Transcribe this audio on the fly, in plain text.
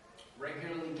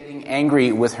regularly getting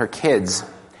angry with her kids,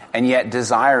 and yet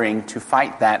desiring to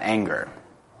fight that anger.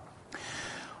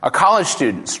 A college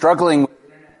student struggling with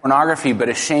internet pornography but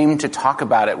ashamed to talk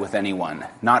about it with anyone,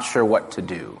 not sure what to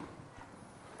do.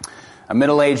 A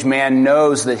middle-aged man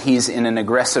knows that he's in an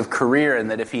aggressive career and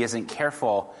that if he isn't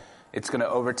careful, it's going to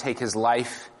overtake his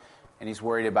life, and he's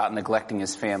worried about neglecting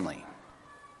his family.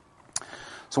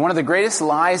 So one of the greatest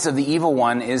lies of the evil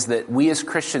one is that we as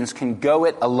Christians can go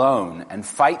it alone and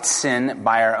fight sin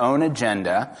by our own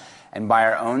agenda and by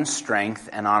our own strength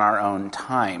and on our own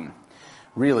time.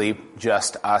 Really,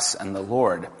 just us and the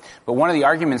Lord. But one of the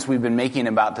arguments we've been making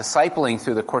about discipling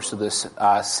through the course of this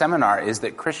seminar is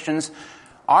that Christians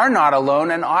are not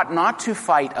alone and ought not to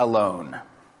fight alone.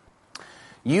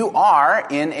 You are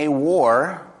in a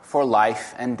war for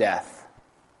life and death.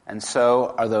 And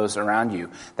so are those around you.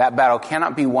 That battle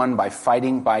cannot be won by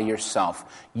fighting by yourself.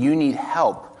 You need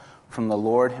help from the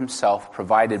Lord himself,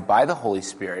 provided by the Holy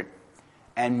Spirit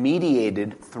and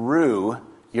mediated through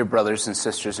your brothers and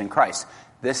sisters in Christ.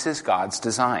 This is God's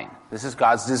design. This is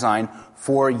God's design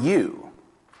for you.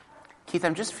 Keith,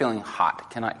 I'm just feeling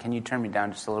hot. Can you turn me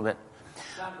down just a little bit?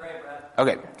 Sound great, Brad.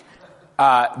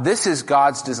 Okay. This is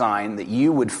God's design, that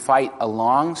you would fight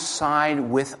alongside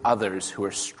with others who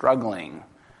are struggling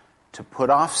to put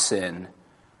off sin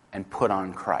and put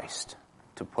on Christ,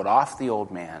 to put off the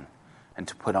old man and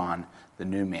to put on the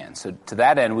new man. So to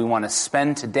that end, we want to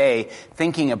spend today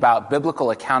thinking about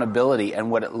biblical accountability and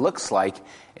what it looks like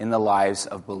in the lives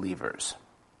of believers.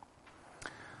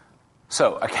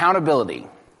 So, accountability,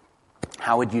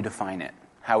 how would you define it?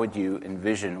 How would you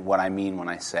envision what I mean when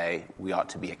I say we ought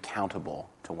to be accountable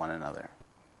to one another?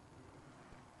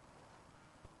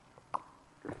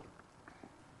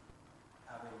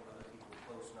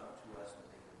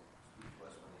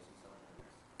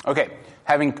 Okay,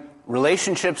 having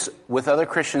relationships with other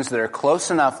Christians that are close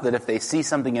enough that if they see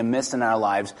something amiss in our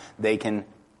lives, they can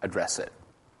address it.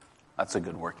 That's a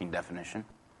good working definition.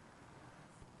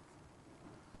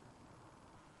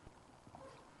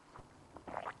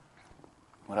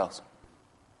 What else?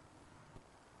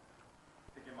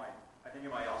 I think it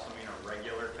might also mean a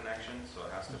regular connection, so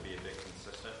it has to be a bit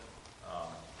consistent.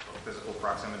 So physical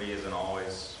proximity isn't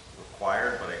always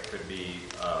required, but it could be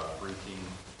routine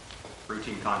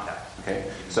contact.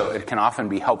 Okay, so it can often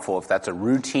be helpful if that's a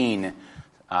routine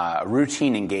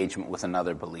engagement with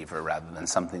another believer rather than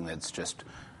something that's just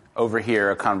over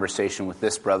here a conversation with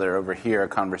this brother, over here a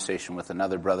conversation with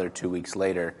another brother 2 weeks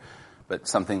later, but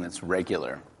something that's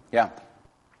regular. Yeah,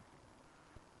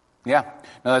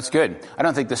 no, that's good. I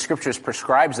don't think the Scriptures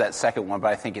prescribes that second one,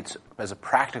 but I think it's, as a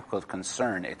practical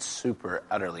concern, it's super,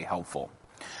 utterly helpful.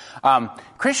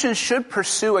 Christians should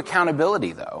pursue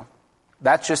accountability, though.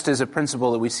 That just is a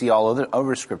principle that we see all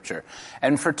over Scripture.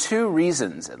 And for two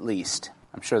reasons, at least.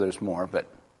 I'm sure there's more, but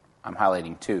I'm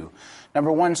highlighting two.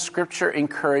 Number one, Scripture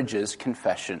encourages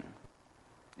confession.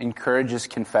 Encourages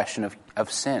confession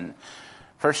of sin.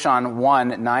 1 John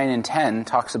 1, 9 and 10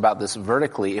 talks about this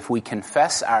vertically. If we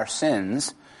confess our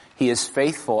sins, he is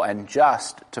faithful and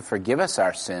just to forgive us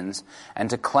our sins and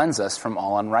to cleanse us from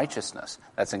all unrighteousness.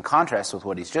 That's in contrast with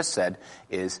what he's just said,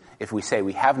 is if we say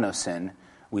we have no sin,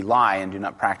 we lie and do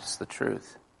not practice the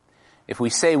truth. If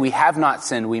we say we have not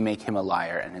sinned, we make him a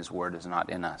liar and his word is not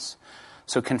in us.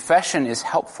 So confession is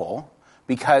helpful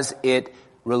because it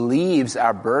relieves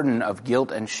our burden of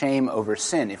guilt and shame over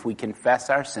sin. If we confess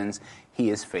our sins, he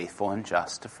is faithful and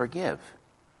just to forgive.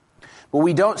 But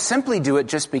we don't simply do it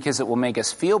just because it will make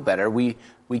us feel better. We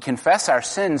confess our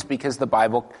sins because the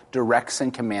Bible directs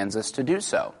and commands us to do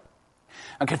so.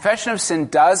 A confession of sin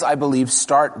does, I believe,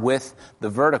 start with the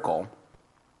vertical.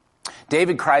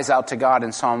 David cries out to God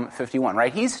in Psalm 51,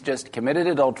 right? He's just committed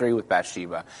adultery with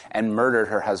Bathsheba and murdered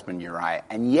her husband Uriah.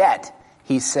 And yet,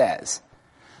 he says,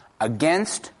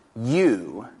 against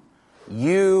you,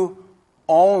 you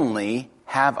only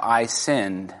have I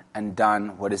sinned and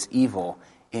done what is evil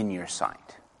in your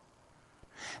sight.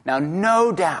 Now,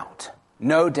 no doubt,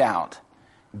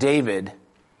 David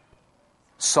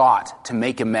sought to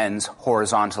make amends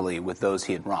horizontally with those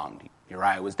he had wronged.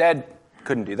 Uriah was dead,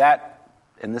 couldn't do that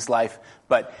in this life,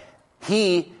 but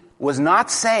he was not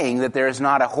saying that there is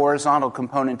not a horizontal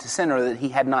component to sin or that he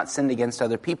had not sinned against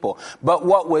other people. But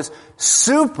what was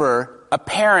super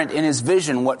apparent in his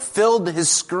vision, what filled his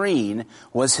screen,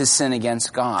 was his sin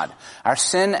against God. Our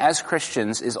sin as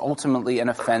Christians is ultimately an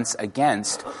offense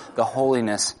against the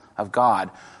holiness of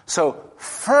God. So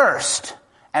first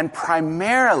and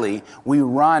primarily, we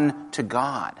run to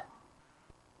God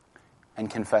and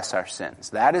confess our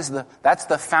sins. That's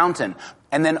the fountain.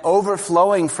 And then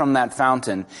overflowing from that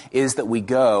fountain is that we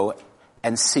go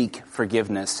and seek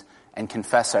forgiveness and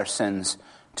confess our sins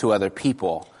to other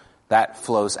people, that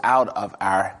flows out of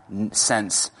our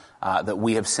sense that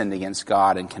we have sinned against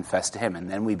God and confess to him. And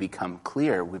then we become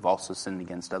clear we've also sinned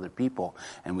against other people,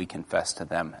 and we confess to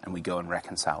them, and we go and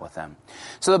reconcile with them.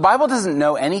 So the Bible doesn't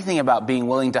know anything about being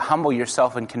willing to humble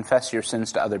yourself and confess your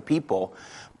sins to other people,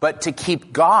 but to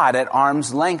keep God at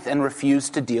arm's length and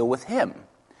refuse to deal with him.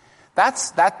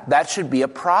 That should be a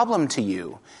problem to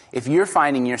you. If you're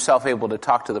finding yourself able to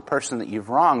talk to the person that you've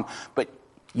wronged, but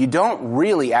you don't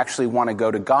really actually want to go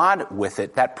to God with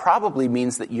it, that probably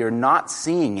means that you're not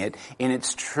seeing it in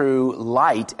its true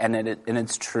light and in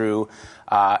its true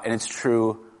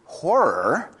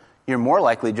horror. You're more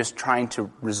likely just trying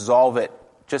to resolve it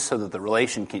just so that the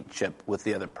relationship with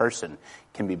the other person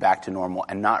can be back to normal,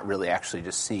 and not really actually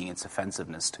just seeing its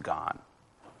offensiveness to God.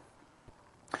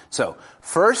 So,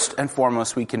 first and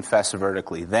foremost, we confess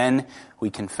vertically. Then we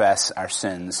confess our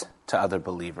sins to other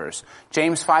believers.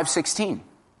 James 5:16.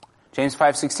 James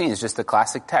 5:16 is just the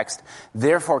classic text.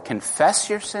 Therefore, confess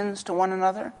your sins to one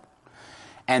another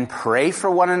and pray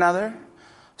for one another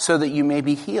so that you may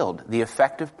be healed. The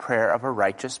effective prayer of a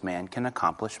righteous man can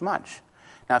accomplish much.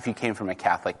 Now, if you came from a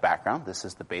Catholic background, this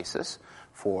is the basis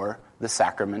for the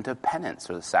sacrament of penance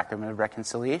or the sacrament of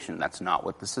reconciliation. That's not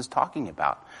what this is talking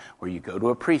about, where you go to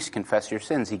a priest, confess your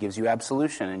sins, he gives you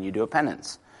absolution, and you do a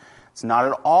penance. It's not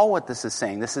at all what this is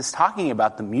saying. This is talking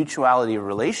about the mutuality of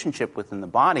relationship within the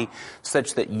body,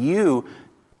 such that you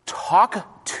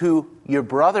talk to your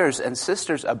brothers and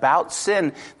sisters about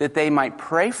sin, that they might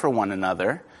pray for one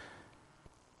another.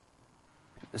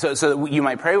 So that you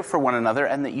might pray for one another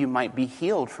and that you might be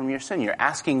healed from your sin. You're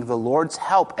asking the Lord's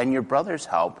help and your brother's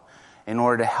help in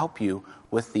order to help you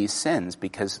with these sins,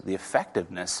 because of the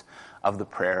effectiveness of the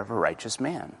prayer of a righteous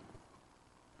man.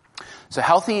 So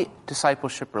healthy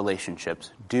discipleship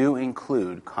relationships do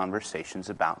include conversations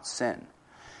about sin.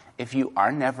 If you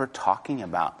are never talking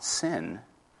about sin,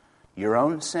 your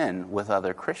own sin, with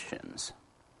other Christians,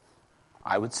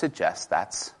 I would suggest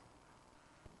that's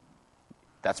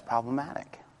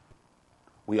problematic.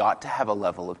 We ought to have a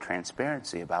level of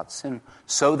transparency about sin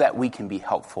so that we can be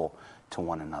helpful to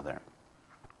one another.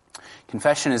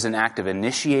 Confession is an act of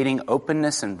initiating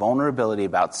openness and vulnerability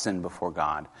about sin before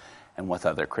God and with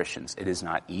other Christians. It is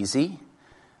not easy,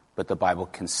 but the Bible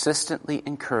consistently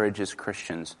encourages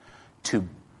Christians to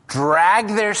drag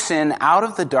their sin out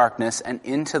of the darkness and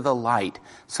into the light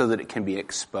so that it can be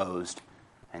exposed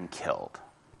and killed.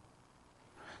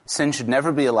 Sin should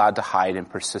never be allowed to hide and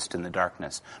persist in the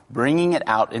darkness. Bringing it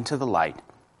out into the light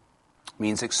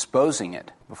means exposing it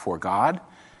before God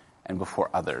and before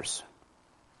others.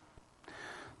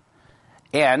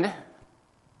 And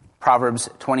Proverbs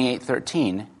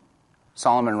 28:13,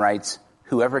 Solomon writes,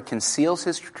 "Whoever conceals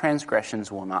his transgressions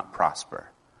will not prosper,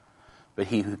 but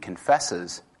he who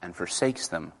confesses and forsakes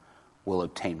them will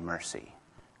obtain mercy."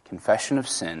 Confession of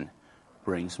sin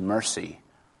brings mercy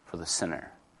for the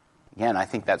sinner. Again, I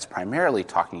think that's primarily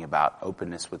talking about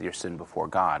openness with your sin before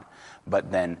God,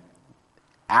 but then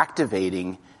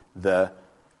activating the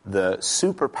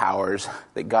superpowers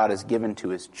that God has given to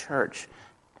his church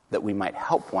that we might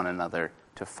help one another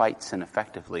to fight sin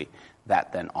effectively.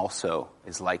 That then also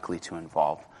is likely to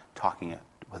involve talking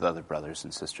with other brothers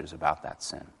and sisters about that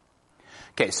sin.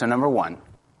 Okay, so number one,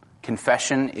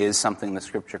 confession is something the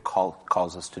Scripture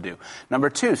calls us to do. Number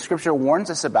two, Scripture warns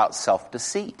us about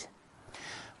self-deceit.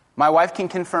 My wife can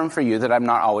confirm for you that I'm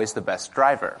not always the best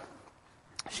driver.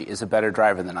 She is a better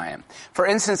driver than I am. For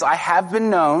instance, I have been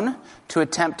known to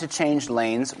attempt to change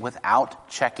lanes without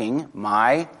checking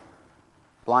my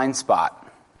blind spot.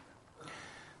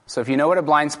 So if you know what a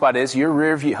blind spot is, your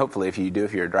rear view, hopefully if you do,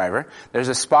 if you're a driver, there's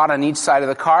a spot on each side of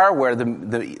the car where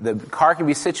the car can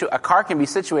be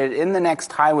situated in the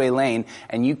next highway lane,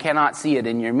 and you cannot see it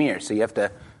in your mirror. So you have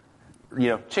to,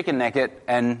 chicken neck it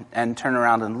and turn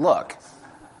around and look.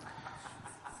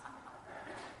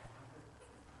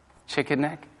 Chicken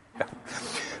neck?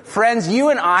 Friends, you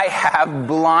and I have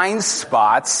blind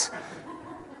spots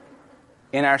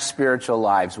in our spiritual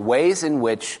lives, ways in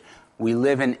which we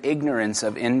live in ignorance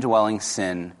of indwelling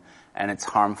sin and its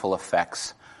harmful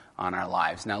effects on our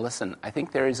lives. Now listen, I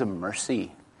think there is a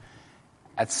mercy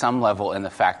at some level in the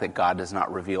fact that God does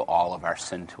not reveal all of our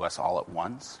sin to us all at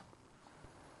once.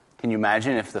 Can you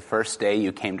imagine if the first day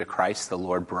you came to Christ, the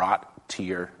Lord brought to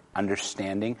your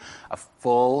understanding a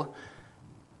full-on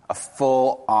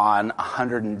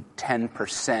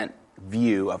 110%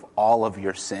 view of all of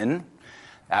your sin?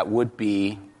 That would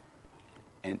be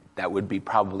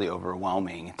probably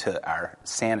overwhelming to our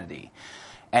sanity.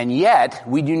 And yet,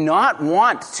 we do not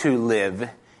want to live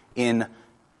in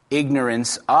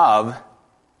ignorance of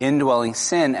indwelling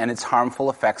sin and its harmful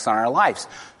effects on our lives.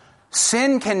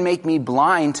 Sin can make me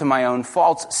blind to my own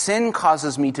faults. Sin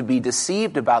causes me to be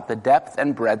deceived about the depth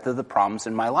and breadth of the problems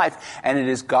in my life. And it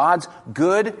is God's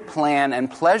good plan and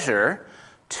pleasure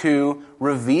to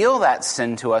reveal that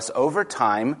sin to us over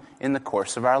time in the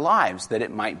course of our lives, that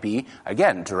it might be,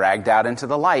 again, dragged out into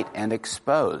the light and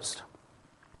exposed.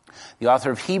 The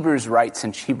author of Hebrews writes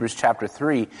in Hebrews chapter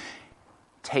 3,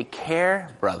 "Take care,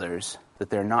 brothers, that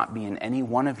there not be in any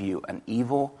one of you an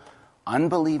evil,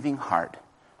 unbelieving heart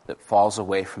that falls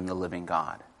away from the living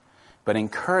God. But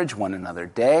encourage one another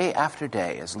day after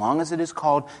day, as long as it is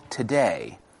called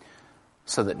today,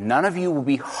 so that none of you will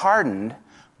be hardened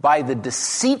by the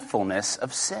deceitfulness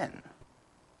of sin."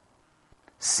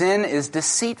 Sin is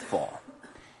deceitful.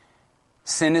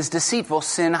 Sin is deceitful.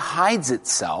 Sin hides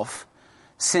itself.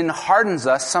 Sin hardens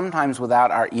us, sometimes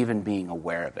without our even being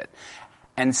aware of it.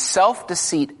 And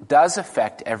self-deceit does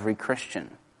affect every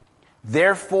Christian.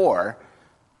 Therefore,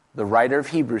 the writer of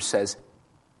Hebrews says,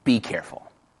 be careful.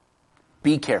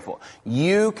 Be careful.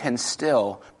 You can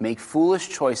still make foolish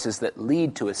choices that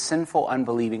lead to a sinful,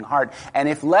 unbelieving heart. And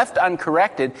if left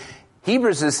uncorrected,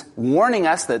 Hebrews is warning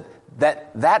us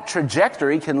that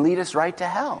trajectory can lead us right to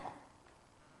hell.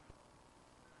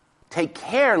 Take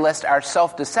care lest our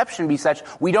self-deception be such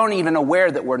we don't even aware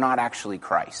that we're not actually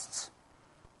Christ's.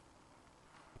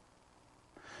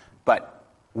 But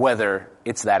whether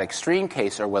it's that extreme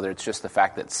case or whether it's just the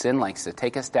fact that sin likes to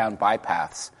take us down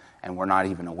bypaths and we're not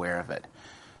even aware of it,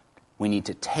 we need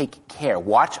to take care.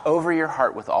 Watch over your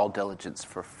heart with all diligence,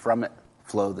 for from it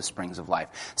flow the springs of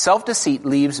life. Self-deceit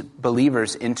leads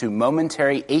believers into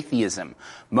momentary atheism,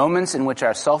 moments in which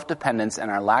our self-dependence and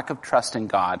our lack of trust in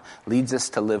God leads us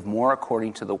to live more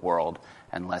according to the world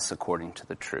and less according to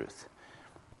the truth.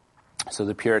 So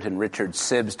the Puritan Richard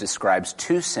Sibbes describes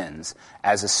two sins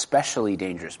as especially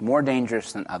dangerous, more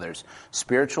dangerous than others: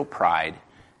 spiritual pride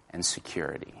and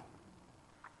security.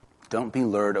 Don't be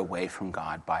lured away from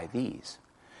God by these.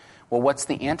 Well, what's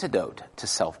the antidote to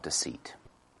self-deceit?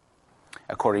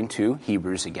 According to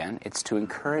Hebrews again, it's to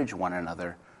encourage one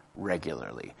another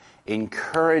regularly.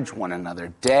 Encourage one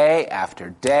another day after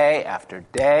day after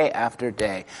day after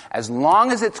day. As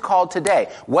long as it's called today.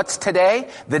 What's today?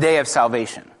 The day of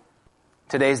salvation.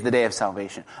 Today's the day of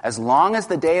salvation. As long as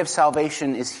the day of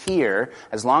salvation is here,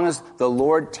 as long as the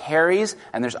Lord tarries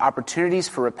and there's opportunities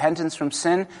for repentance from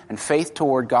sin and faith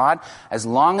toward God, as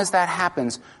long as that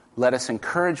happens, let us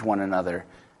encourage one another,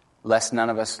 lest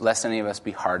any of us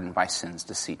be hardened by sin's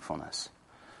deceitfulness.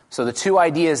 So the two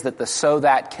ideas that the "so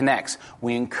that" connects.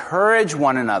 We encourage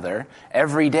one another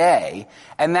every day,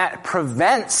 and that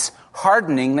prevents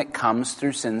hardening that comes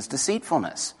through sin's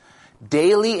deceitfulness.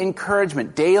 Daily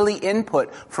encouragement, daily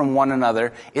input from one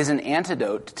another is an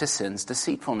antidote to sin's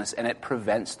deceitfulness, and it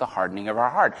prevents the hardening of our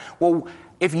heart. Well,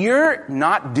 if you're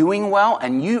not doing well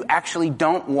and you actually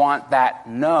don't want that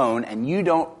known and you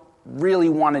don't really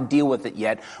want to deal with it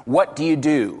yet, what do you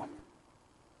do?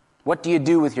 What do you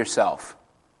do with yourself?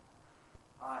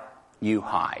 Hide. You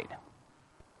hide.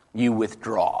 You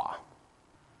withdraw.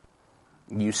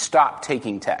 You stop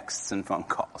taking texts and phone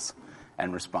calls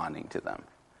and responding to them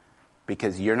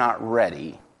because you're not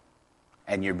ready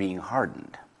and you're being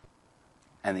hardened.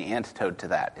 And the antidote to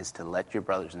that is to let your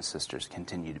brothers and sisters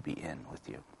continue to be in with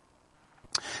you.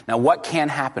 Now, what can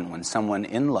happen when someone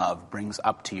in love brings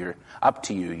up to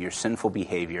you your sinful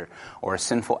behavior or a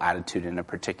sinful attitude in a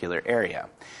particular area?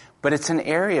 But it's an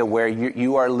area where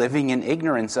you are living in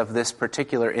ignorance of this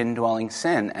particular indwelling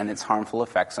sin and its harmful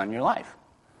effects on your life.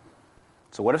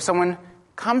 So what if someone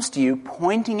comes to you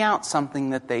pointing out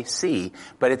something that they see,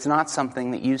 but it's not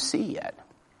something that you see yet?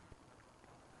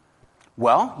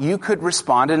 Well, you could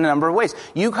respond in a number of ways.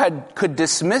 You could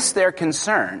dismiss their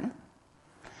concern.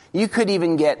 You could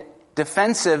even get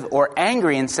defensive or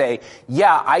angry and say,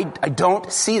 yeah, I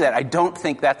don't see that. I don't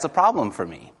think that's a problem for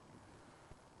me.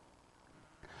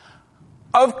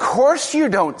 Of course you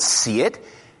don't see it.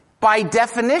 By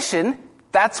definition,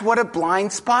 that's what a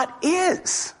blind spot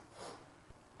is.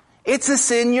 It's a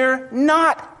sin you're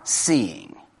not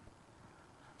seeing.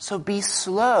 So be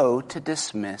slow to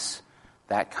dismiss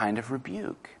that kind of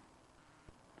rebuke.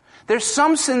 There's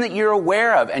some sin that you're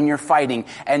aware of and you're fighting,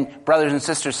 and brothers and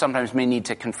sisters sometimes may need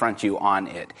to confront you on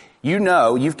it. You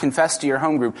know, you've confessed to your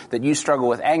home group that you struggle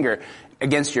with anger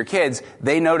against your kids.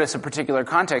 They notice a particular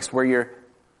context where you're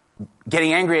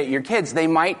getting angry at your kids. They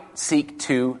might seek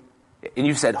to, and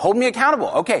you said, hold me accountable.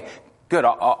 Okay, good.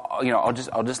 I'll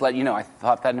just let you know. I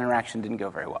thought that interaction didn't go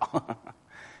very well.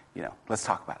 Let's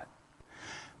talk about it.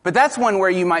 But that's one where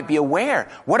you might be aware.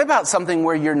 What about something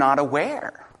where you're not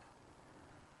aware?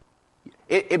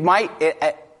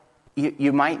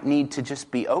 you might need to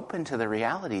just be open to the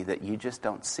reality that you just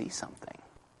don't see something.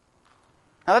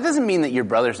 Now, that doesn't mean that your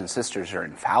brothers and sisters are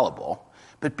infallible,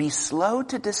 but be slow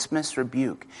to dismiss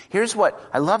rebuke. Here's what,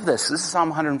 I love this. This is Psalm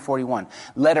 141.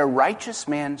 Let a righteous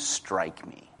man strike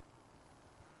me.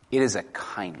 It is a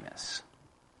kindness.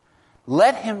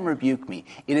 Let him rebuke me.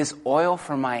 It is oil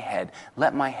for my head.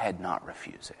 Let my head not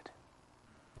refuse it.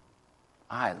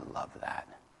 I love that.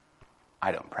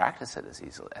 I don't practice it as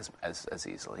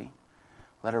easily.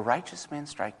 Let a righteous man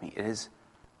strike me. It is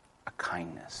a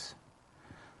kindness.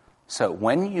 So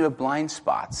when you have blind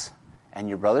spots and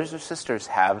your brothers or sisters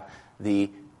have the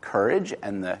courage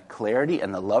and the clarity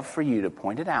and the love for you to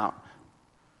point it out,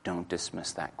 don't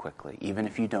dismiss that quickly, even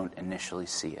if you don't initially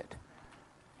see it.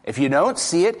 If you don't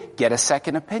see it, get a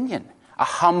second opinion.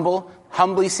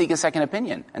 Humbly seek a second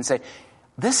opinion and say,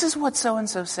 this is what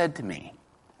so-and-so said to me.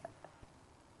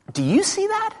 Do you see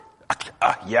that?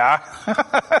 Yeah.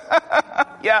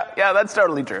 yeah, that's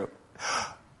totally true.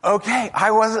 Okay,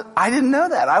 I didn't know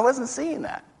that. I wasn't seeing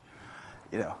that.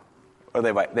 Or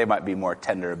they might be more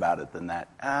tender about it than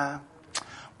that.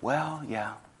 Well,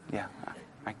 yeah.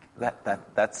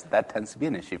 That tends to be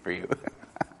an issue for you.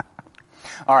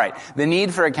 All right, the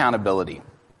need for accountability.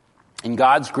 In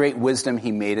God's great wisdom,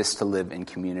 he made us to live in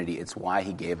community. It's why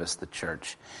he gave us the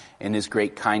church. In his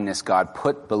great kindness, God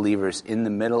put believers in the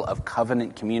middle of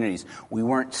covenant communities. We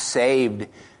weren't saved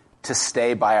to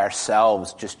stay by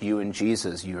ourselves, just you and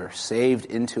Jesus. You are saved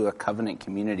into a covenant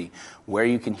community where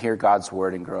you can hear God's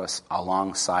word and grow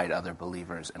alongside other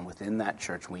believers. And within that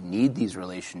church, we need these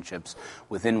relationships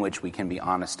within which we can be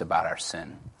honest about our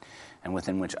sin and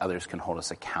within which others can hold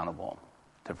us accountable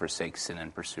to forsake sin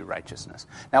and pursue righteousness.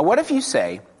 Now, what if you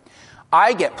say,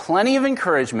 I get plenty of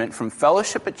encouragement from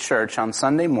fellowship at church on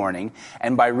Sunday morning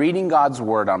and by reading God's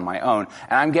word on my own,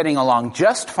 and I'm getting along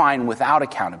just fine without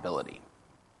accountability.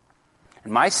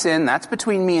 And my sin, that's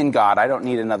between me and God. I don't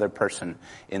need another person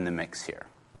in the mix here.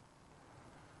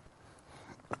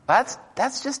 That's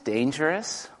just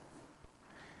dangerous.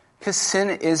 Because sin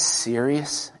is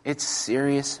serious. It's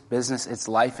serious business. It's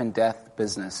life and death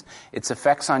business. Its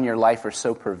effects on your life are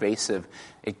so pervasive,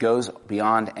 it goes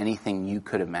beyond anything you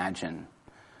could imagine.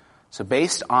 So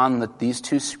based on these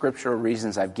two scriptural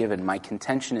reasons I've given, my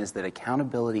contention is that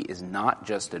accountability is not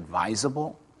just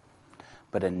advisable,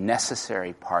 but a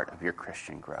necessary part of your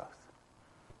Christian growth.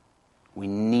 We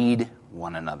need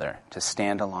one another to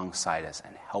stand alongside us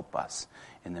and help us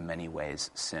in the many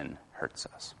ways sin hurts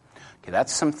us. Okay,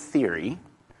 that's some theory.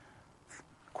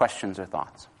 Questions or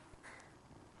thoughts?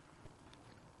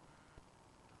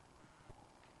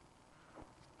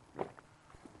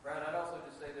 Brian, I'd also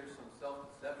just say there's some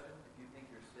self-deception. If you think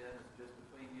your sin is just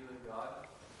between you and God,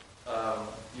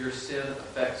 your sin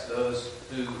affects those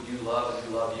who you love and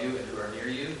who love you and who are near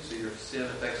you. So your sin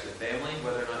affects your family,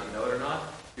 whether or not you know it or not.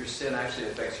 Your sin actually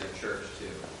affects your church too.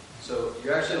 So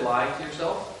you're actually lying to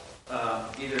yourself,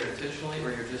 either intentionally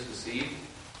or you're just deceived.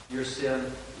 Your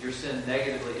sin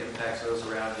negatively impacts those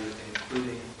around you,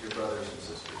 including your brothers and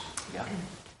sisters. Yeah.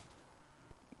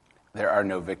 There are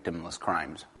no victimless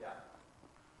crimes. Yeah.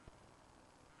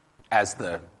 As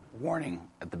the warning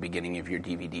at the beginning of your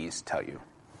DVDs tell you.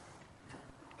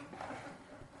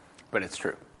 But it's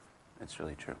true. It's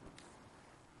really true.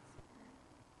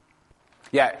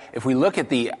 Yeah, if we look at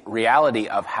the reality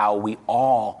of how we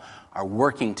all are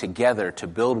working together to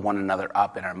build one another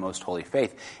up in our most holy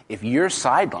faith, if you're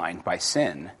sidelined by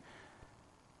sin,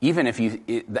 even if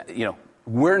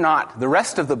we're not, the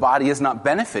rest of the body is not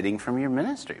benefiting from your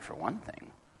ministry, for one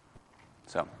thing.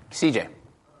 So, CJ.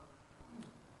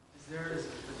 Is there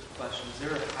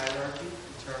a hierarchy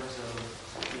in terms of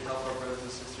we help our brothers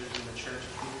and sisters in the church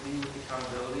community with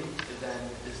accountability, and then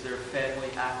is there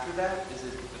family after that? Is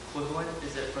it equivalent?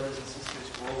 Is it brothers and sisters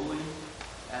globally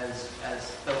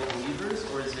as fellow believers,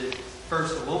 or is it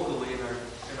first locally in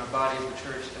our body of the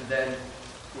church, and then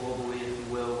globally, if you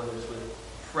will, whether it's with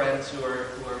friends who are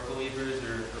believers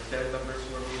or family members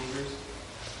who are believers?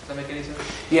 Does that make any sense?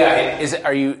 Yeah.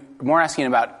 Are you more asking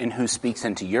about in who speaks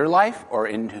into your life or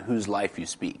into whose life you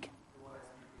speak?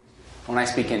 When I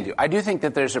speak into. I do think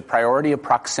that there's a priority of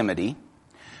proximity,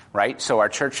 right? So our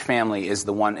church family is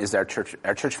our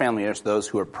church family is those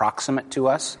who are proximate to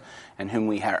us and whom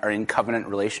we are in covenant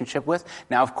relationship with.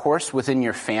 Now, of course, within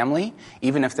your family,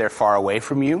 even if they're far away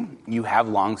from you, you have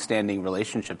long-standing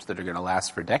relationships that are going to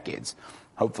last for decades,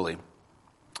 hopefully.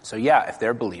 So yeah, if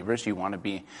they're believers, you want to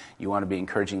be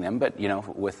encouraging them. But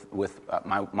with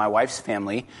my wife's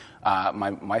family,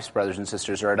 my wife's brothers and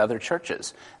sisters are at other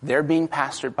churches. They're being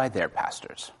pastored by their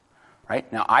pastors, Right?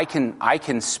 Now, I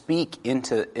can speak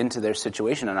into their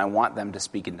situation, and I want them to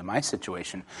speak into my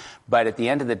situation. But at the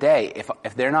end of the day,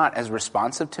 if they're not as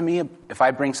responsive to me, if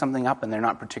I bring something up and they're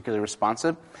not particularly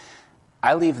responsive,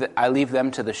 I leave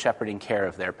them to the shepherding care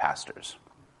of their pastors.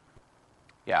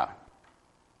 Yeah.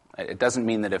 It doesn't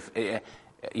mean that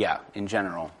in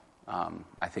general,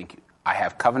 I think I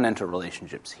have covenantal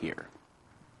relationships here.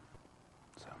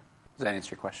 So, does that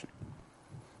answer your question?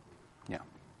 Yeah.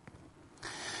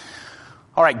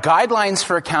 All right, guidelines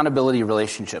for accountability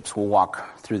relationships. We'll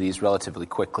walk through these relatively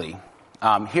quickly.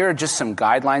 Here are just some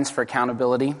guidelines for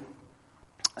accountability.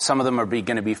 Some of them are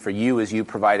going to be for you as you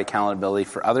provide accountability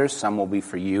for others. Some will be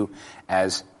for you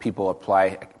as people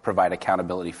provide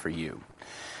accountability for you.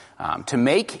 To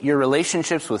make your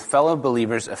relationships with fellow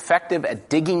believers effective at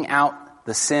digging out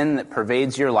the sin that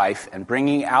pervades your life and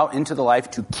bringing it out into the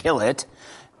life to kill it,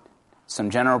 some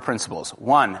general principles.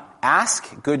 1,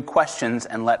 ask good questions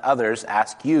and let others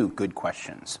ask you good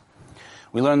questions.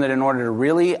 We learn that in order to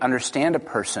really understand a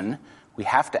person, we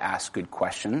have to ask good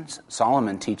questions.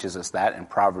 Solomon teaches us that in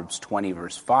Proverbs 20,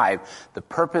 verse 5. The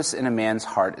purpose in a man's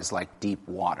heart is like deep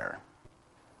water,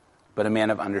 but a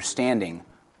man of understanding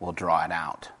will draw it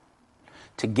out.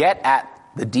 To get at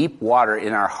the deep water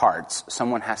in our hearts,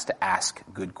 someone has to ask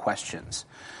good questions.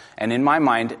 And in my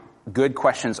mind, good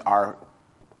questions are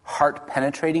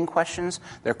heart-penetrating questions.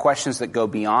 They're questions that go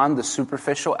beyond the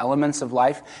superficial elements of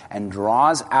life and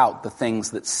draws out the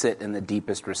things that sit in the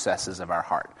deepest recesses of our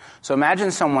heart. So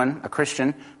imagine someone, a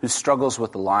Christian, who struggles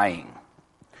with lying.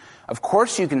 Of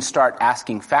course, you can start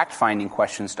asking fact-finding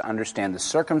questions to understand the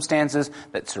circumstances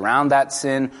that surround that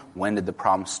sin. When did the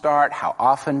problem start? How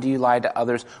often do you lie to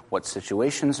others? What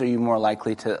situations are you more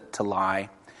likely to lie?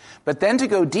 But then to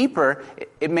go deeper,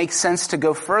 it makes sense to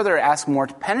go further, ask more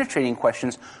penetrating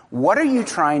questions. What are you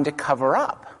trying to cover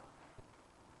up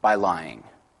by lying?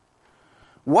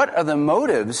 What are the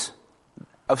motives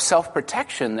of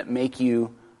self-protection that make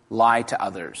you lie to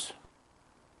others?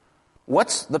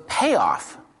 What's the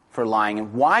payoff for lying,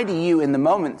 and why do you in the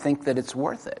moment think that it's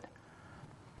worth it?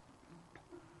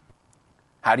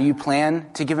 How do you plan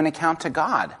to give an account to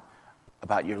God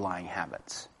about your lying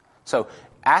habits? So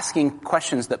asking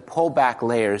questions that pull back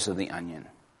layers of the onion.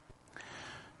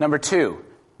 Number 2,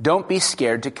 don't be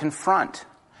scared to confront,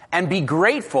 and be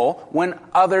grateful when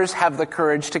others have the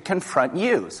courage to confront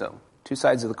you. So, 2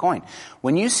 sides of the coin.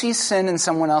 When you see sin in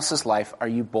someone else's life, are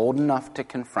you bold enough to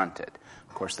confront it?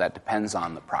 Of course, that depends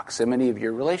on the proximity of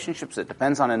your relationships. It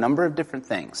depends on a number of different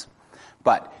things.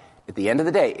 But at the end of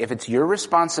the day, if it's your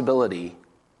responsibility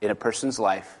in a person's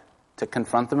life to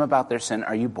confront them about their sin,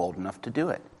 are you bold enough to do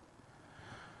it?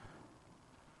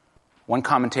 One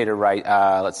commentator writes,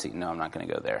 I'm not going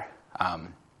to go there.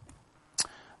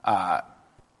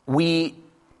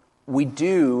 We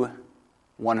do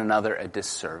one another a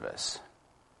disservice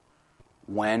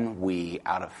when we,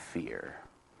 out of fear,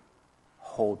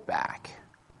 hold back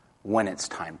when it's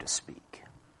time to speak.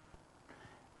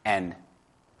 And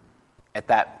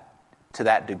to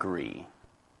that degree,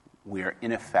 we are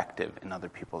ineffective in other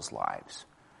people's lives.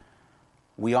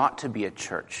 We ought to be a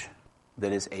church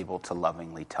that is able to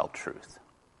lovingly tell truth,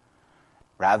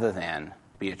 rather than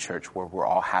be a church where we're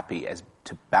all happy as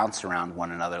to bounce around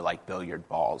one another like billiard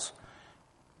balls,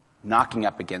 knocking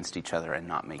up against each other and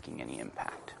not making any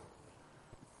impact.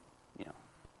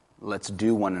 Let's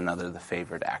do one another the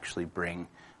favor to actually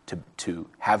to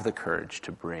have the courage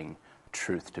to bring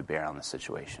truth to bear on the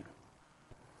situation.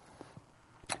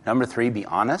 Number 3, be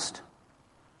honest.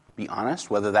 Be honest,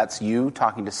 whether that's you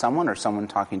talking to someone or someone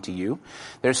talking to you.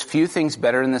 There's few things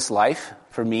better in this life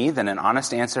for me than an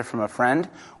honest answer from a friend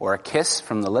or a kiss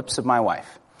from the lips of my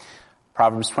wife.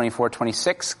 Proverbs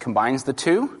 24:26 combines the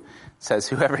two. It says,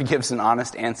 whoever gives an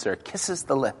honest answer kisses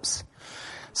the lips.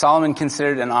 Solomon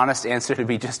considered an honest answer to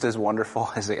be just as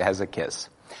wonderful as a kiss.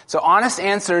 So honest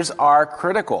answers are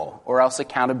critical, or else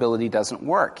accountability doesn't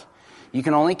work. You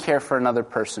can only care for another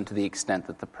person to the extent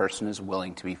that the person is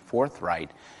willing to be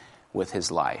forthright with his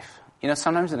life.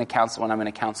 Sometimes when I'm in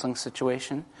a counseling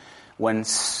situation, when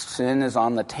sin is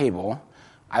on the table,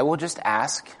 I will just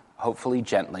ask, hopefully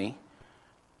gently,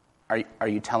 are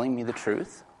you telling me the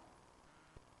truth?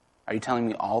 Are you telling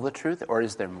me all the truth, or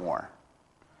is there more?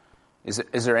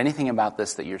 Is there anything about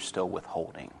this that you're still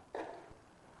withholding?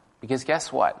 Because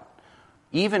guess what?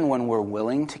 Even when we're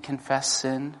willing to confess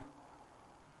sin,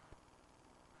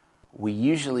 we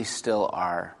usually still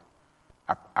are,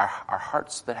 our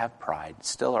hearts that have pride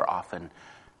still are often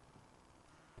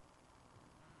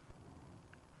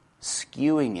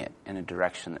skewing it in a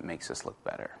direction that makes us look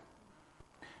better.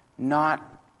 Not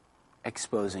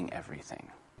exposing everything.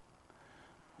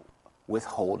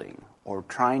 withholding or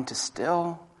trying to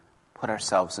still put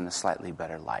ourselves in a slightly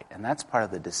better light. And that's part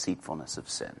of the deceitfulness of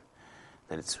sin,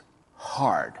 that it's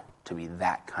hard to be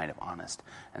that kind of honest.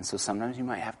 And so sometimes you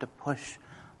might have to push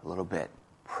a little bit,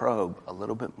 probe a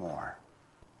little bit more.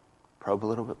 Probe a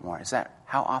little bit more.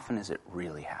 How often is it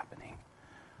really happening?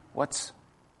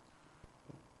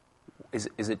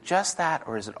 Is it just that,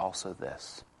 or is it also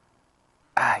this?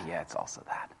 Yeah, it's also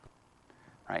that.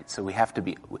 Right? So we have to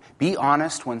be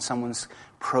honest when someone's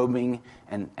probing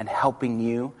and helping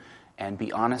you, and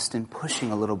be honest in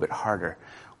pushing a little bit harder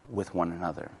with one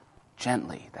another.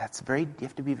 Gently. You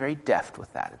have to be very deft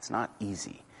with that. It's not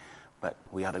easy, but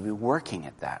we ought to be working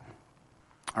at that.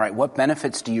 All right, what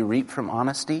benefits do you reap from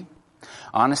honesty?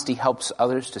 Honesty helps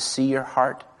others to see your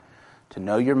heart, to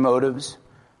know your motives,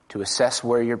 to assess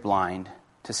where you're blind,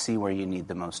 to see where you need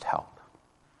the most help.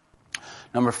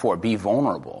 Number 4, be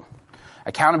vulnerable.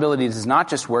 Accountability does not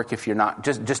just work if you're not,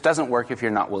 just doesn't work if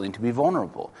you're not willing to be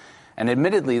vulnerable. And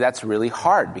admittedly, that's really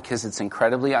hard because it's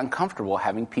incredibly uncomfortable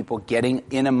having people getting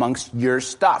in amongst your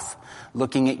stuff,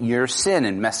 looking at your sin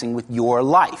and messing with your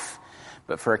life.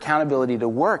 But for accountability to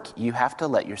work, you have to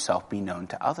let yourself be known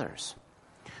to others.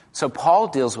 So Paul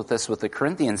deals with this with the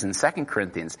Corinthians in 2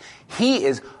 Corinthians. He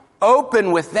is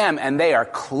open with them and they are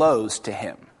closed to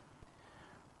him.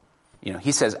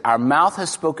 He says, our mouth has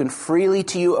spoken freely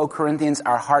to you, O Corinthians.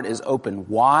 Our heart is open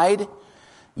wide.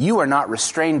 You are not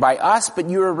restrained by us, but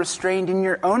you are restrained in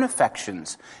your own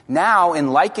affections. Now,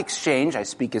 in like exchange, I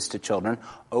speak as to children,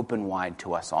 open wide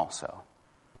to us also.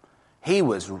 He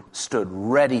stood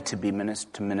ready to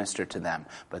minister to them,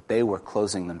 but they were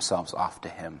closing themselves off to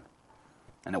him,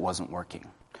 and it wasn't working.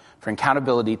 For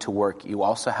accountability to work, you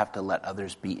also have to let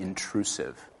others be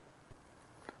intrusive.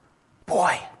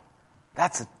 Boy,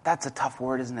 that's a tough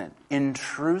word, isn't it?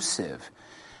 Intrusive.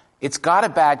 It's got a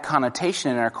bad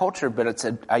connotation in our culture, but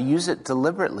I use it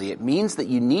deliberately. It means that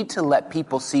you need to let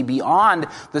people see beyond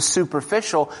the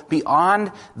superficial,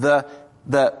 beyond the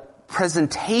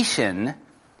presentation,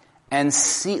 and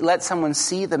let someone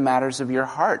see the matters of your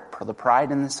heart, the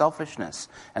pride and the selfishness,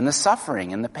 and the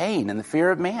suffering and the pain and the fear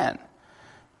of man.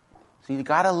 So you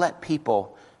got to let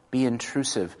people be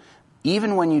intrusive,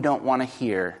 even when you don't want to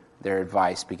hear their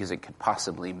advice, because it could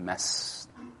possibly mess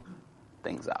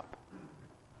things up.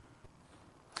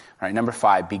 All right, number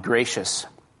 5, be gracious.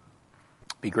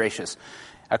 Be gracious.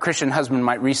 A Christian husband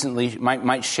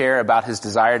might share about his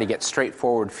desire to get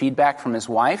straightforward feedback from his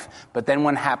wife, but then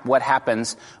what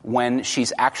happens when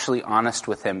she's actually honest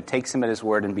with him, takes him at his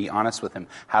word and be honest with him?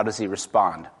 How does he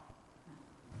respond?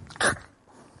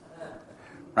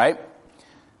 Right?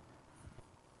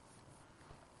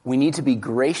 We need to be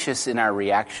gracious in our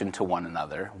reaction to one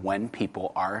another when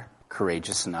people are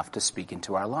courageous enough to speak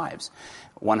into our lives.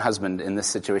 One husband in this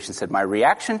situation said, my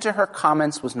reaction to her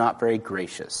comments was not very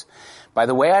gracious. By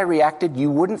the way I reacted,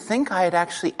 you wouldn't think I had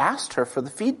actually asked her for the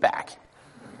feedback.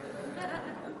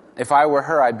 If I were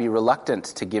her, I'd be reluctant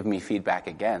to give me feedback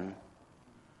again.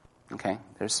 Okay,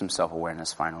 there's some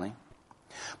self-awareness finally.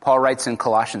 Paul writes in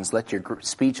Colossians, let your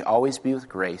speech always be with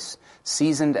grace,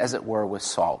 seasoned as it were with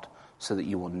salt, so that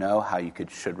you will know how you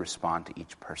should respond to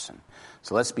each person.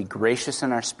 So let's be gracious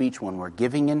in our speech when we're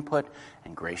giving input,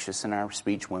 and gracious in our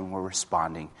speech when we're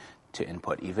responding to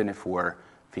input, even if we're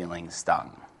feeling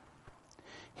stung.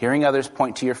 Hearing others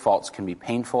point to your faults can be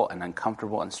painful and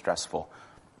uncomfortable and stressful.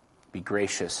 Be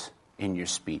gracious in your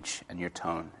speech and your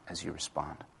tone as you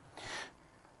respond.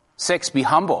 6, be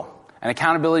humble. An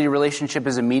accountability relationship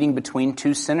is a meeting between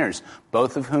two sinners,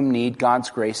 both of whom need God's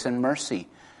grace and mercy,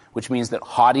 which means that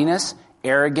haughtiness,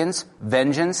 arrogance,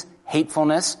 vengeance,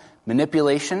 hatefulness,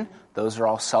 manipulation, those are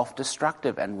all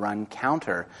self-destructive and run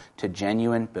counter to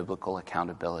genuine biblical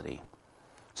accountability.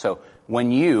 So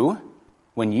when you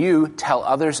tell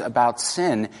others about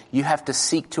sin, you have to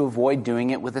seek to avoid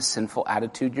doing it with a sinful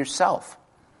attitude yourself,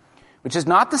 which is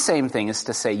not the same thing as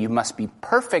to say you must be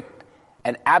perfect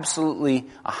and absolutely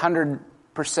 100%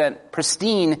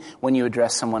 pristine when you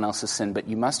address someone else's sin, but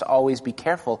you must always be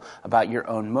careful about your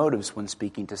own motives when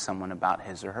speaking to someone about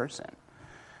his or her sin.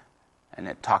 And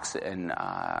it talks in,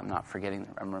 I'm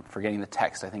forgetting the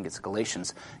text, I think it's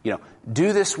Galatians,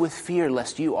 do this with fear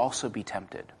lest you also be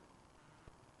tempted.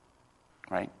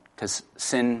 Right? Because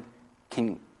sin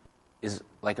is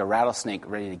like a rattlesnake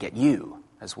ready to get you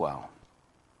as well.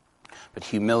 But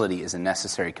humility is a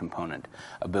necessary component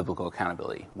of biblical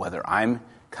accountability, whether I'm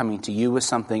coming to you with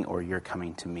something or you're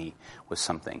coming to me with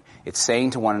something. It's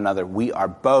saying to one another, we are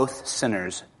both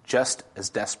sinners just as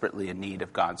desperately in need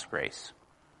of God's grace.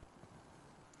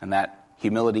 And that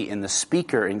Humility in the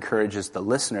speaker encourages the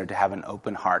listener to have an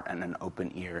open heart and an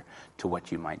open ear to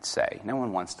what you might say. No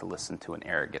one wants to listen to an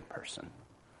arrogant person.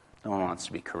 No one wants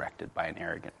to be corrected by an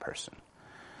arrogant person.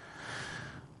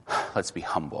 Let's be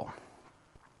humble.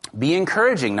 Be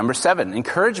encouraging. Number 7,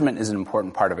 encouragement is an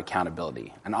important part of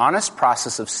accountability. An honest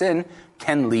process of sin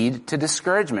can lead to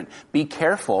discouragement. Be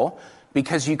careful,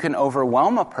 because you can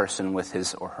overwhelm a person with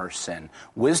his or her sin.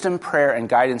 Wisdom, prayer, and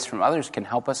guidance from others can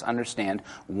help us understand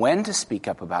when to speak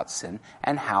up about sin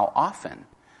and how often.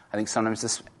 I think sometimes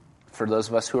this, for those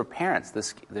of us who are parents,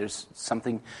 there's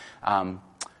something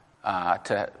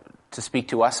to speak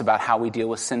to us about how we deal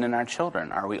with sin in our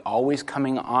children. Are we always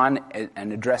coming on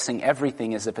and addressing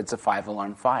everything as if it's a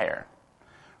 5-alarm fire,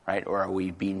 right? Or are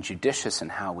we being judicious in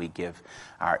how we give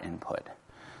our input?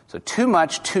 So too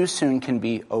much, too soon can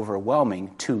be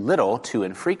overwhelming. Too little, too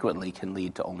infrequently can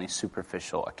lead to only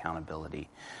superficial accountability.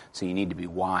 So you need to be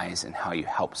wise in how you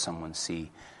help someone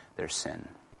see their sin.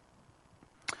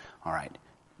 All right.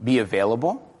 Be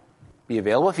available. Be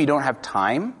available if you don't have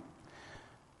time.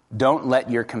 Don't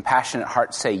let your compassionate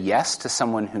heart say yes to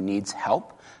someone who needs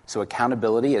help. So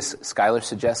accountability, as Skylar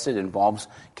suggested, involves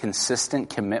consistent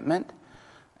commitment.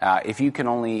 If you can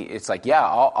only, it's like, yeah,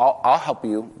 I'll help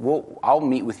you. I'll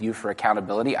meet with you for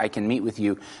accountability. I can meet with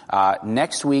you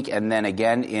next week and then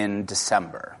again in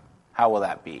December. How will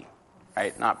that be?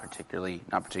 Right? Not particularly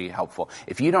helpful.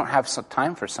 If you don't have some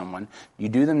time for someone, you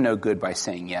do them no good by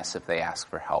saying yes if they ask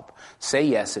for help. Say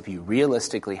yes if you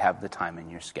realistically have the time in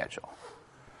your schedule.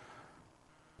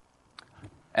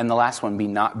 And the last one,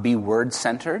 be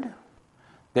word-centered.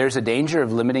 There's a danger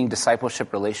of limiting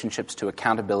discipleship relationships to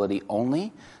accountability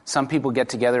only. Some people get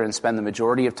together and spend the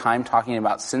majority of time talking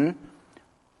about sin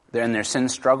and their sin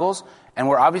struggles, and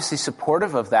we're obviously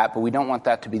supportive of that, but we don't want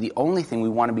that to be the only thing. We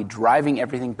want to be driving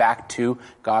everything back to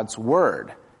God's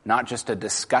Word, not just a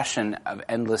discussion of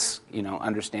endless,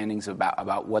 understandings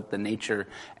about what the nature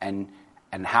and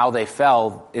how they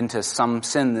fell into some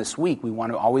sin this week. We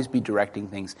want to always be directing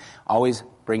things, always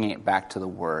bringing it back to the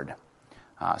Word.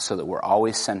 So that we're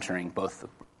always centering both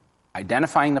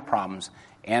identifying the problems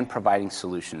and providing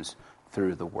solutions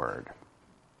through the Word.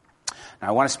 Now,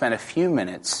 I want to spend a few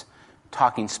minutes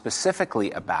talking specifically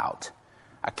about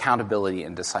accountability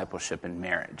and discipleship in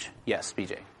marriage. Yes, BJ.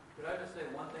 Could I just say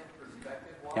one thing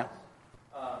perspective-wise?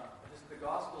 Yeah. Just the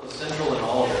gospel is central in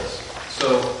all of this.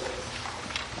 So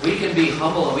we can be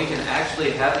humble and we can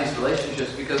actually have these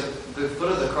relationships because the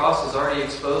foot of the cross has already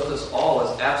exposed us all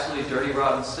as absolutely dirty,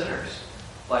 rotten sinners.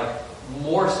 Like,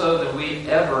 more so than we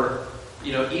ever,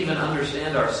 even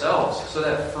understand ourselves. So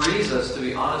that frees us to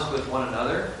be honest with one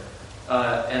another.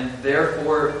 And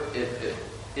therefore,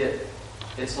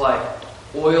 it's like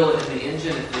oil in the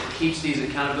engine. It keeps these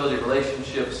accountability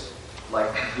relationships,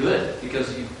 good.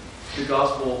 Because the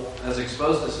gospel has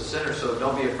exposed us as sinners, so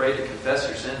don't be afraid to confess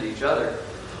your sin to each other.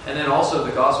 And then also,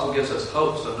 the gospel gives us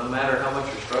hope. So no matter how much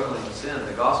you're struggling with sin,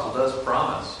 the gospel does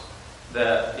promise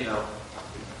that,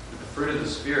 fruit of the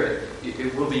Spirit,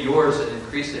 it will be yours in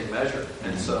increasing measure.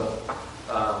 And so,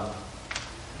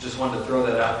 just wanted to throw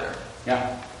that out there.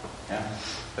 Yeah.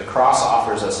 The cross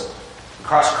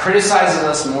criticizes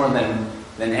us more than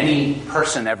any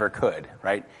person ever could,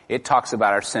 right? It talks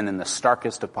about our sin in the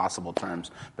starkest of possible terms,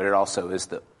 but it also is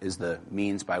the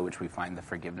means by which we find the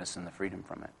forgiveness and the freedom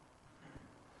from it.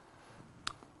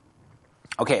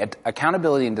 Okay,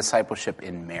 accountability and discipleship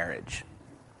in marriage.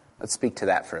 Let's speak to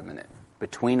that for a minute.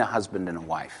 Between a husband and a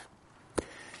wife.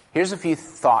 Here's a few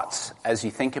thoughts as you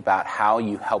think about how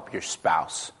you help your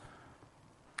spouse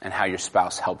and how your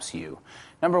spouse helps you.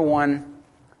 Number 1,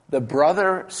 the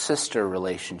brother-sister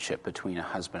relationship between a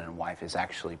husband and wife is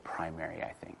actually primary,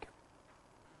 I think.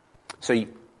 So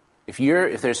if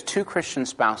there's 2 Christian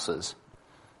spouses,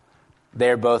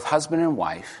 they're both husband and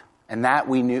wife, and that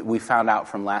we found out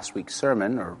from last week's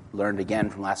sermon, or learned again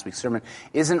from last week's sermon,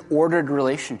 is an ordered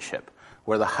relationship,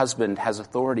 where the husband has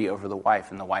authority over the wife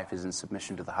and the wife is in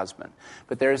submission to the husband.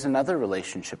 But there is another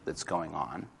relationship that's going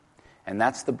on, and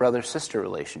that's the brother-sister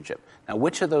relationship. Now,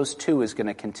 which of those 2 is going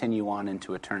to continue on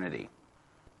into eternity?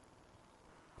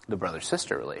 The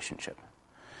brother-sister relationship.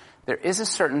 There is a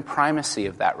certain primacy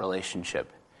of that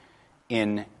relationship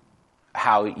in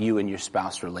how you and your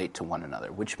spouse relate to one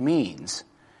another, which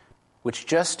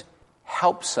just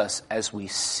helps us as we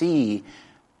see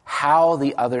how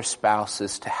the other spouse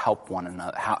is to help one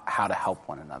another, how to help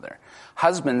one another.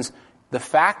 Husbands, the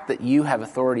fact that you have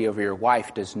authority over your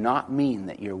wife does not mean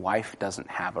that your wife doesn't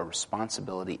have a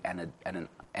responsibility and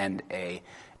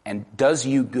does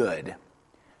you good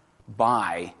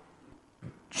by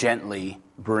gently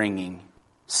bringing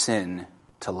sin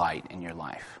to light in your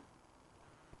life.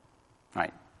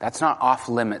 Right? That's not off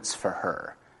limits for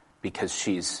her because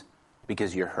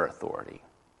you're her authority.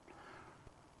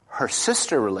 Her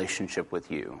sister relationship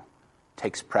with you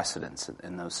takes precedence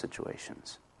in those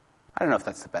situations. I don't know if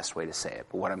that's the best way to say it,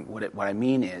 but what I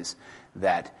mean is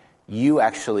that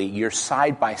your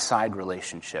side-by-side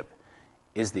relationship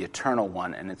is the eternal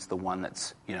one, and it's the one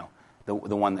that's, the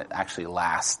one that actually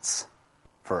lasts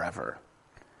forever.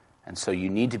 And so you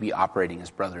need to be operating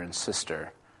as brother and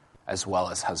sister as well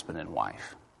as husband and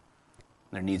wife.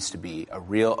 There needs to be a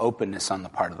real openness on the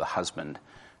part of the husband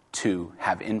to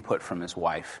have input from his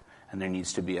wife, and there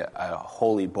needs to be a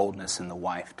holy boldness in the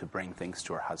wife to bring things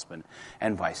to her husband,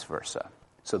 and vice versa.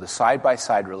 So the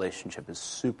side-by-side relationship is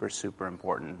super, super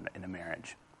important in a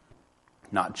marriage,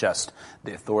 not just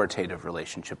the authoritative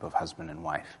relationship of husband and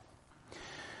wife.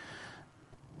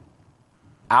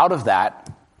 Out of that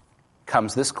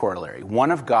comes this corollary.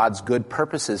 One of God's good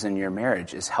purposes in your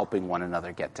marriage is helping one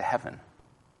another get to heaven.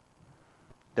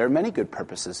 There are many good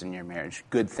purposes in your marriage,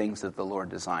 good things that the Lord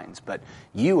designs, but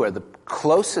you are the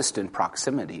closest in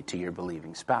proximity to your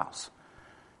believing spouse.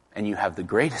 And you have the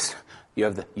greatest, you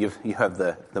have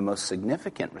the most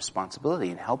significant responsibility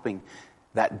in helping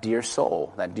that dear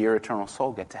soul, that dear eternal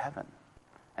soul get to heaven.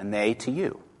 And they to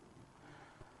you.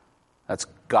 That's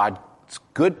God's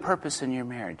good purpose in your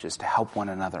marriage, is to help one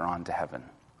another on to heaven.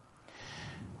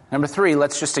 Number 3,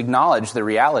 let's just acknowledge the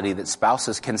reality that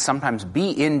spouses can sometimes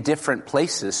be in different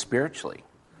places spiritually.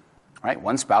 Right?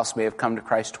 One spouse may have come to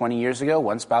Christ 20 years ago.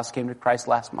 One spouse came to Christ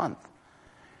last month.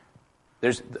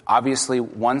 There's obviously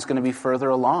one's going to be further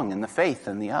along in the faith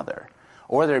than the other.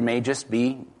 Or there just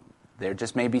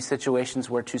may be situations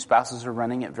where two spouses are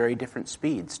running at very different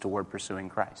speeds toward pursuing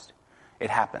Christ. It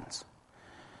happens.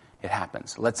 It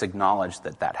happens. Let's acknowledge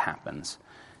that happens.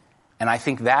 And I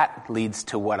think that leads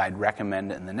to what I'd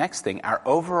recommend in the next thing. Our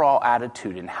overall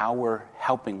attitude in how we're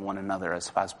helping one another as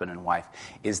husband and wife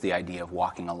is the idea of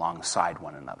walking alongside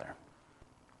one another.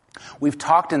 We've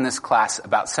talked in this class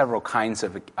about several kinds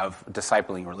of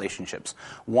discipling relationships.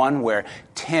 One where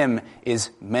Tim is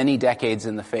many decades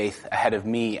in the faith ahead of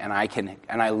me, and I can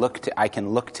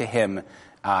look to him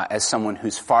as someone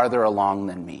who's farther along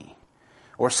than me.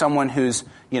 Or someone who's,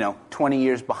 20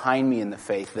 years behind me in the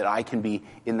faith, that I can be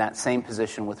in that same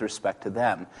position with respect to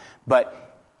them.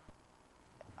 But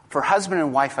for husband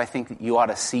and wife, I think that you ought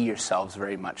to see yourselves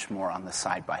very much more on the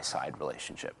side-by-side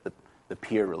relationship, the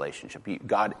peer relationship.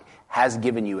 God has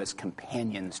given you as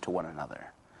companions to one another.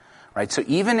 Right? So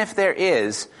even if there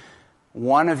is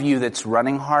one of you that's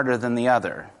running harder than the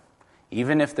other,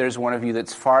 even if there's one of you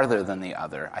that's farther than the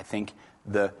other, I think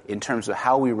in terms of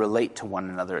how we relate to one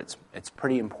another, it's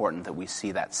pretty important that we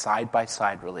see that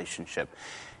side-by-side relationship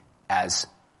as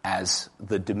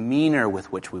the demeanor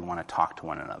with which we want to talk to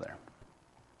one another.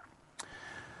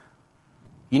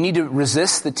 You need to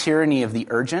resist the tyranny of the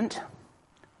urgent.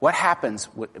 What happens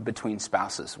between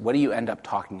spouses? What do you end up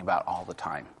talking about all the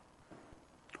time?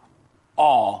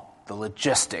 All the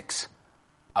logistics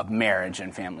of marriage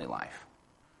and family life.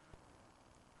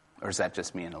 Or is that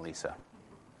just me and Elisa?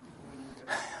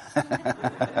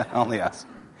 Only us.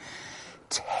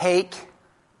 Take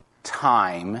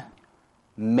time,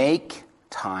 make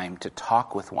time to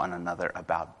talk with one another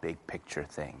about big picture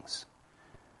things.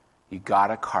 You got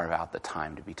to carve out the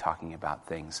time to be talking about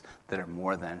things that are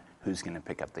more than who's going to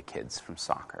pick up the kids from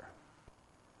soccer.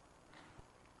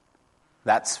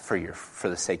 That's for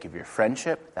the sake of your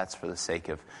friendship, that's for the sake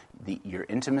of your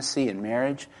intimacy in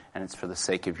marriage, and it's for the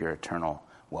sake of your eternal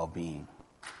well-being.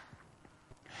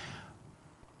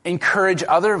 Encourage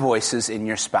other voices in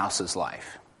your spouse's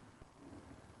life.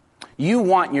 You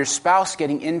want your spouse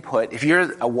getting input. If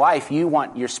you're a wife, you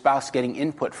want your spouse getting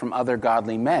input from other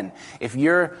godly men. If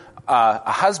you're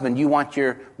a husband, you want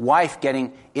your wife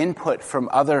getting input from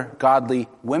other godly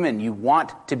women. You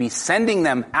want to be sending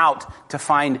them out to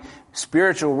find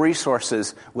spiritual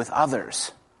resources with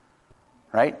others,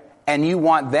 right? And you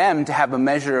want them to have a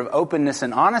measure of openness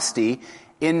and honesty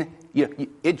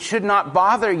it should not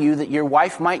bother you that your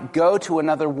wife might go to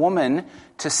another woman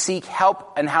to seek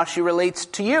help in how she relates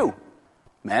to you.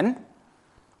 Men,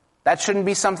 that shouldn't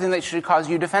be something that should cause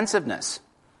you defensiveness.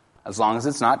 As long as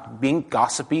it's not being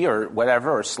gossipy or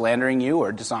whatever, or slandering you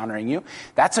or dishonoring you.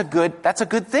 That's a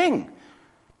good thing.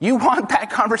 You want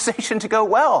that conversation to go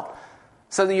well,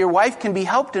 so that your wife can be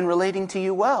helped in relating to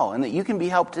you well, and that you can be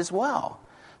helped as well.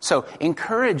 So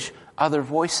encourage other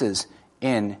voices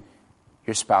in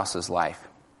your spouse's life.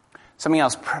 Something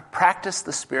else, practice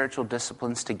the spiritual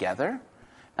disciplines together.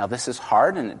 Now, this is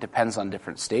hard, and it depends on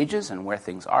different stages and where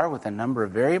things are with a number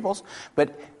of variables,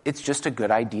 but it's just a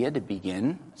good idea to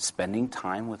begin spending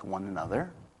time with one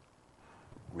another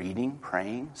reading,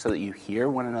 praying, so that you hear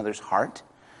one another's heart,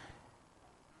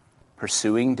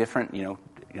 pursuing different,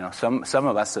 some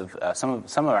of us have, some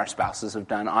of our spouses have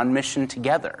done on mission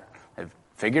together. They've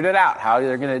figured it out how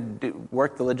they're going to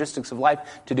work the logistics of life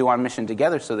to do on mission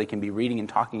together, so they can be reading and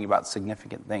talking about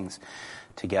significant things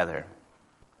together.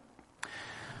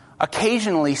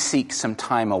 Occasionally seek some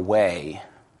time away,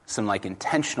 some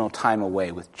intentional time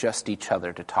away with just each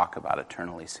other to talk about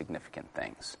eternally significant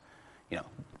things.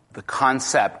 The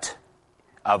concept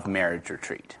of marriage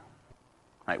retreat,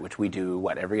 right? Which we do,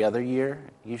 every other year,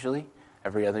 usually?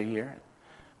 Every other year?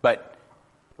 But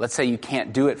let's say you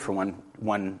can't do it for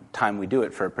one time we do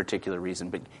it for a particular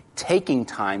reason, but taking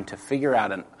time to figure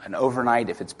out an overnight,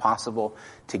 if it's possible,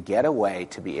 to get away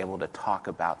to be able to talk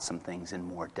about some things in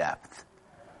more depth.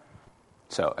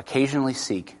 So occasionally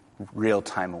seek real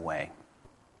time away.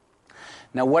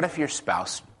 Now, what if your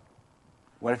spouse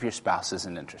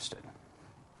isn't interested?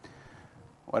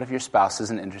 What if your spouse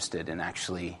isn't interested in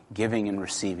actually giving and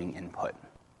receiving input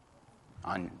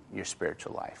on your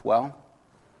spiritual life? Well,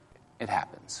 it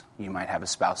happens. You might have a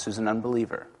spouse who's an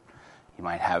unbeliever. You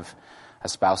might have a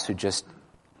spouse who just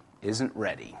isn't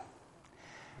ready.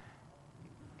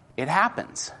 It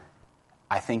happens.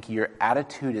 I think your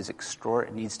attitude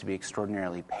needs to be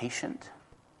extraordinarily patient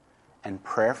and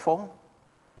prayerful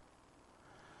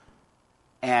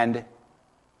and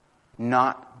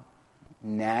not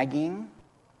nagging.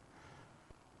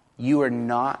 You are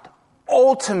not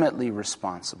ultimately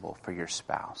responsible for your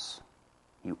spouse.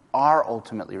 You are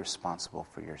ultimately responsible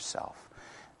for yourself.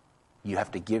 You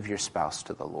have to give your spouse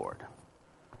to the Lord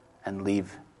and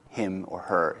leave him or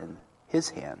her in his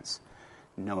hands,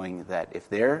 knowing that if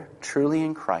they're truly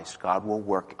in Christ, God will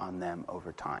work on them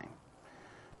over time.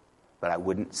 But I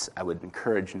would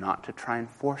encourage not to try and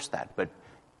force that. But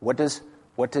what does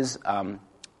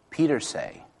Peter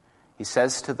say? He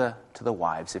says to the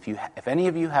wives, if any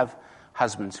of you have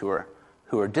husbands who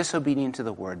are disobedient to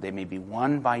the word, they may be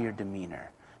won by your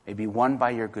demeanor, may be won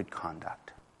by your good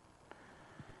conduct.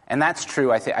 And that's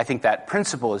true. I think that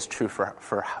principle is true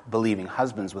for believing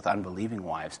husbands with unbelieving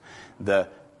wives.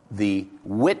 The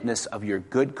witness of your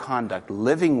good conduct,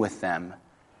 living with them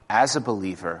as a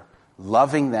believer,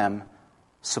 loving them,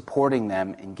 supporting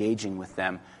them, engaging with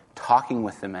them, talking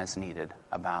with them as needed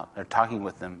or talking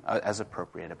with them as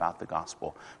appropriate about the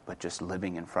gospel, but just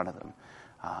living in front of them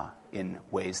in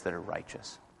ways that are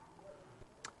righteous.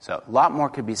 So a lot more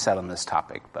could be said on this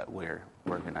topic, but we're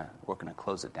gonna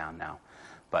close it down now.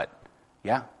 But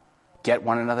yeah, get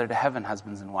one another to heaven,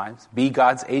 husbands and wives. Be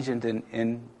God's agent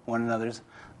in one another's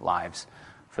lives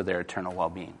for their eternal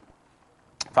well-being.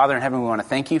 Father in heaven, we want to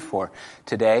thank you for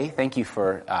today. Thank you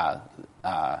for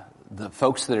the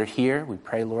folks that are here. We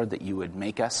pray, Lord, that you would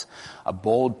make us a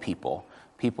bold people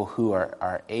who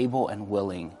are able and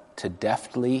willing to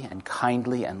deftly and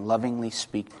kindly and lovingly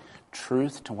speak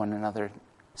truth to one another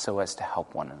so as to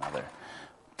help one another,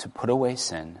 to put away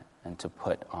sin and to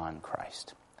put on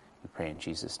Christ. We pray in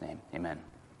Jesus' name. Amen.